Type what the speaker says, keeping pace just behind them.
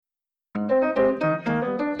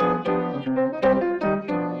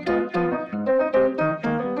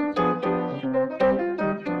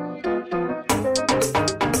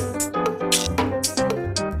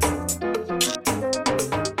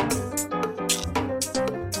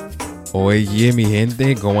Oye, mi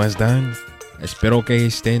gente, ¿cómo están? Espero que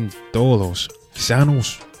estén todos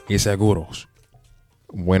sanos y seguros.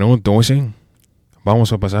 Bueno, entonces,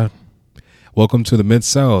 vamos a pasar. Welcome to the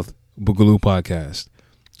Mid-South Bugalu podcast.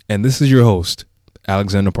 And this is your host,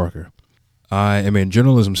 Alexander Parker. I am a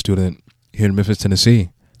journalism student here in Memphis, Tennessee.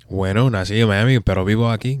 Bueno, nací en Miami, pero vivo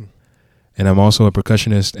aquí. And I'm also a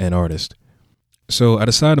percussionist and artist. So I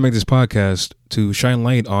decided to make this podcast to shine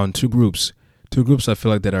light on two groups I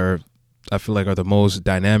feel like are the most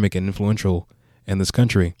dynamic and influential in this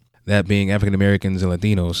country, that being African Americans and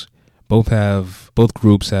Latinos. Both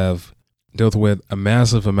groups have dealt with a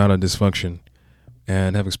massive amount of dysfunction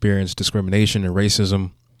and have experienced discrimination and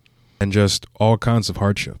racism and just all kinds of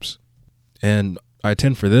hardships. And I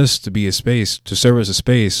intend for this to serve as a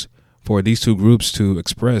space for these two groups to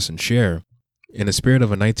express and share in the spirit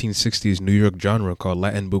of a 1960s New York genre called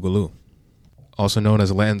Latin Bugalu, also known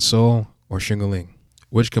as Latin Soul or Shingaling,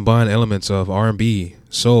 which combine elements of R&B,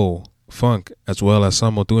 soul, funk, as well as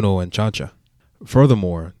San Motuno and cha-cha.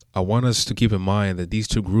 Furthermore, I want us to keep in mind that these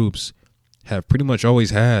two groups have pretty much always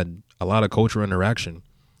had a lot of cultural interaction,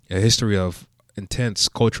 a history of intense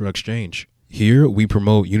cultural exchange. Here, we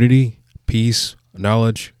promote unity, peace,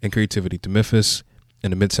 knowledge, and creativity to Memphis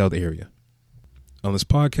and the Mid-South area. On this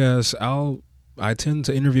podcast, I tend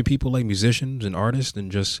to interview people like musicians and artists and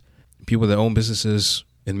just people that own businesses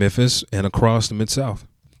in Memphis and across the Mid-South.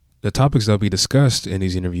 The topics that will be discussed in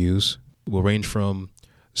these interviews will range from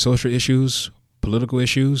social issues, political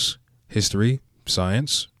issues, history,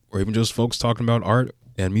 science, or even just folks talking about art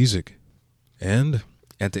and music. And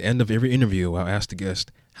at the end of every interview, I'll ask the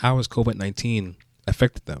guest, how has COVID-19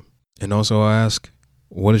 affected them? And also I'll ask,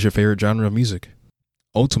 what is your favorite genre of music?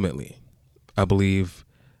 Ultimately, I believe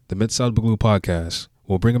the Mid-South Bugalu podcast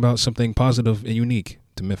will bring about something positive and unique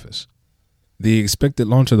to Memphis. The expected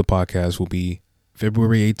launch of the podcast will be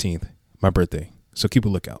February 18th, my birthday, so keep a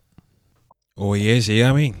lookout. Oh yes,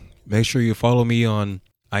 yeah, make sure you follow me on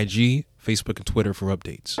IG, Facebook, and Twitter for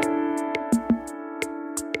updates.